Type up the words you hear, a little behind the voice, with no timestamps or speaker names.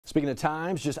Speaking of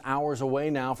times, just hours away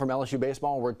now from LSU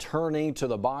baseball returning to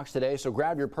the box today. So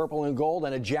grab your purple and gold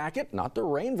and a jacket, not the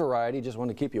rain variety, just want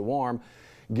to keep you warm.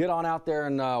 Get on out there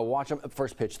and watch them.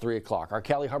 First pitch, 3 o'clock. Our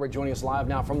Callie Hubbard joining us live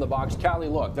now from the box. Callie,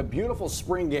 look, the beautiful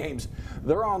spring games,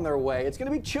 they're on their way. It's going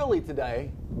to be chilly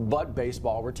today, but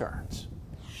baseball returns.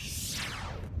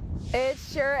 It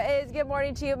sure is. Good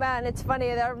morning to you, Matt. And it's funny,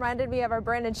 that reminded me of our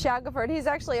Brandon Shackelford. He's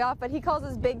actually off, but he calls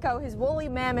his big coat his woolly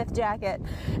mammoth jacket.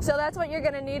 So that's what you're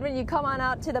going to need when you come on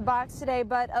out to the box today.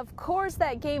 But of course,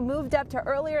 that game moved up to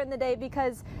earlier in the day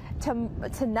because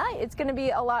tonight it's going to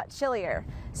be a lot chillier.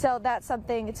 So that's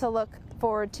something to look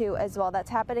forward to as well. That's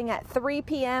happening at 3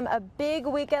 p.m. A big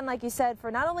weekend, like you said,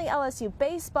 for not only LSU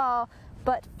baseball,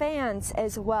 but fans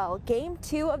as well. Game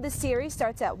 2 of the series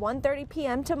starts at 1:30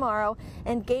 p.m. tomorrow,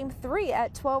 and Game 3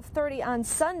 at 12:30 on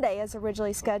Sunday as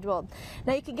originally scheduled.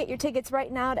 Now you can get your tickets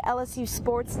right now at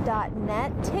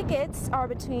lsusports.net. Tickets are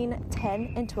between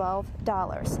 $10 and $12,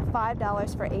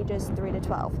 $5 for ages 3 to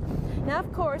 12. Now,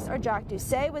 of course, our Jacques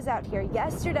Doucet was out here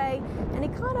yesterday, and he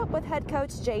caught up with head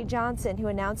coach Jay Johnson, who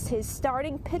announced his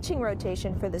starting pitching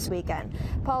rotation for this weekend.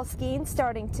 Paul Skeen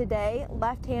starting today,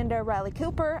 left-hander Riley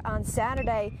Cooper on Saturday,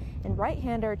 and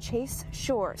right-hander Chase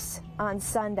Shores on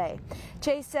Sunday.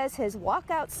 Chase says his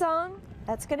walkout song,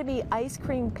 that's going to be Ice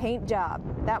Cream Paint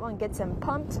Job. That one gets him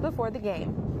pumped before the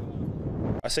game.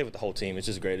 I say with the whole team, it's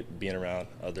just great being around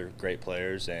other great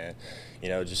players, and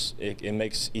just it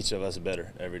makes each of us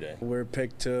better every day. We're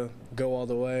picked to go all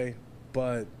the way,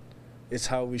 but it's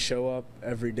how we show up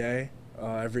every day,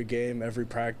 every game, every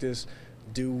practice.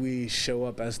 Do we show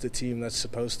up as the team that's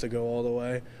supposed to go all the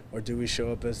way, or do we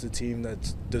show up as the team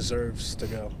that deserves to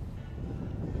go?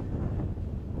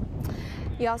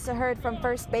 You also heard from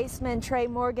first baseman Trey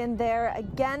Morgan there.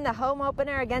 Again, the home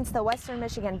opener against the Western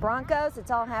Michigan Broncos.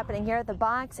 It's all happening here at the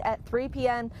box at 3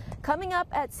 p.m. Coming up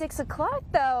at 6 o'clock,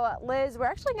 though, Liz, we're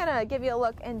actually going to give you a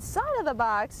look inside of the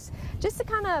box just to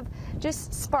kind of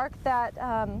just spark that,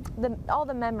 all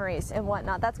the memories and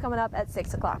whatnot. That's coming up at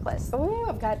 6 o'clock, Liz. Ooh,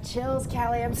 I've got chills,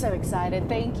 Callie. I'm so excited.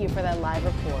 Thank you for that live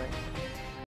report.